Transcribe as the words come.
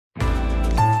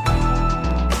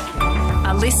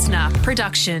listener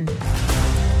production.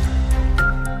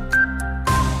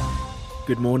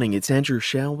 Good morning, it's Andrew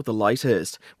Shell with the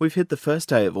latest. We've hit the first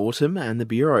day of autumn and the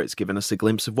Bureau's given us a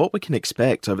glimpse of what we can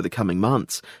expect over the coming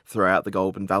months. Throughout the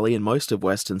Goulburn Valley and most of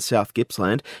West and South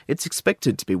Gippsland, it's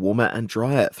expected to be warmer and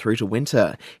drier through to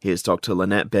winter. Here's Dr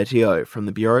Lynette Bettio from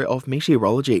the Bureau of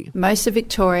Meteorology. Most of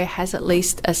Victoria has at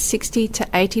least a 60 to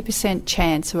 80%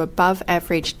 chance of above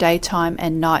average daytime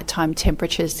and nighttime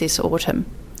temperatures this autumn.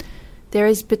 There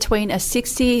is between a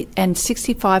 60 and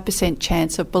 65%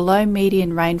 chance of below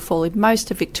median rainfall in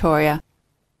most of Victoria.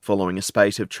 Following a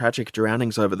spate of tragic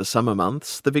drownings over the summer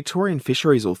months, the Victorian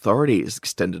Fisheries Authority has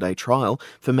extended a trial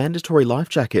for mandatory life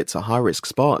jackets at high-risk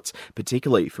spots,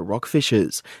 particularly for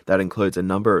rockfishers. That includes a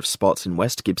number of spots in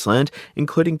West Gippsland,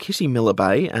 including Kitty Miller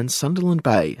Bay and Sunderland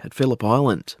Bay at Phillip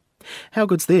Island. How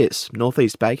good's this?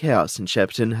 Northeast Bakehouse in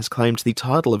Shepparton has claimed the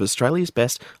title of Australia's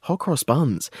best hot cross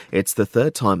buns. It's the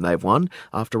third time they've won,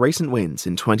 after recent wins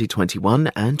in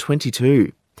 2021 and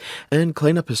 22. And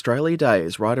Clean Up Australia Day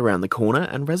is right around the corner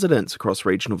and residents across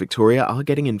regional Victoria are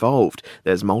getting involved.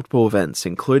 There's multiple events,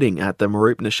 including at the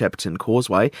Mooroopna-Shepparton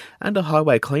Causeway and a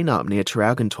highway clean-up near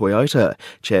Traralgon Toyota.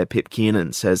 Chair Pip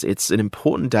Kiernan says it's an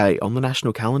important day on the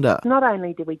national calendar. Not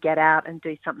only do we get out and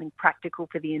do something practical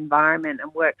for the environment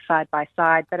and work side by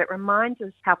side, but it reminds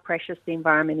us how precious the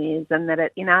environment is and that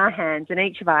it's in our hands, in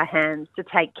each of our hands, to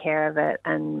take care of it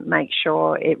and make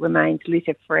sure it remains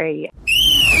litter-free.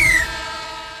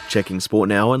 Checking sport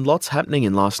now, and lots happening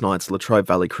in last night's Latrobe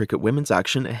Valley Cricket women's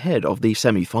action ahead of the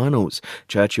semi-finals.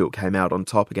 Churchill came out on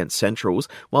top against Centrals,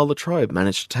 while Latrobe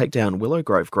managed to take down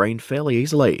Willowgrove Green fairly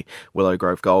easily.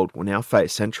 Willowgrove Gold will now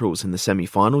face Centrals in the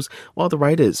semi-finals, while the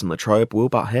Raiders and Latrobe will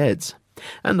butt heads.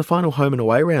 And the final home and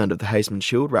away round of the Hazeman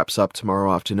Shield wraps up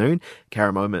tomorrow afternoon.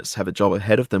 Karamomis have a job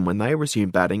ahead of them when they resume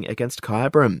batting against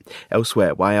Kyabram.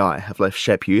 Elsewhere, Waiai have left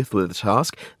Shep Youth with a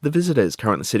task. The visitors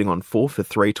currently sitting on 4 for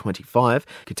 325.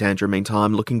 Katandra,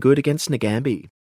 meantime, looking good against Nagambie.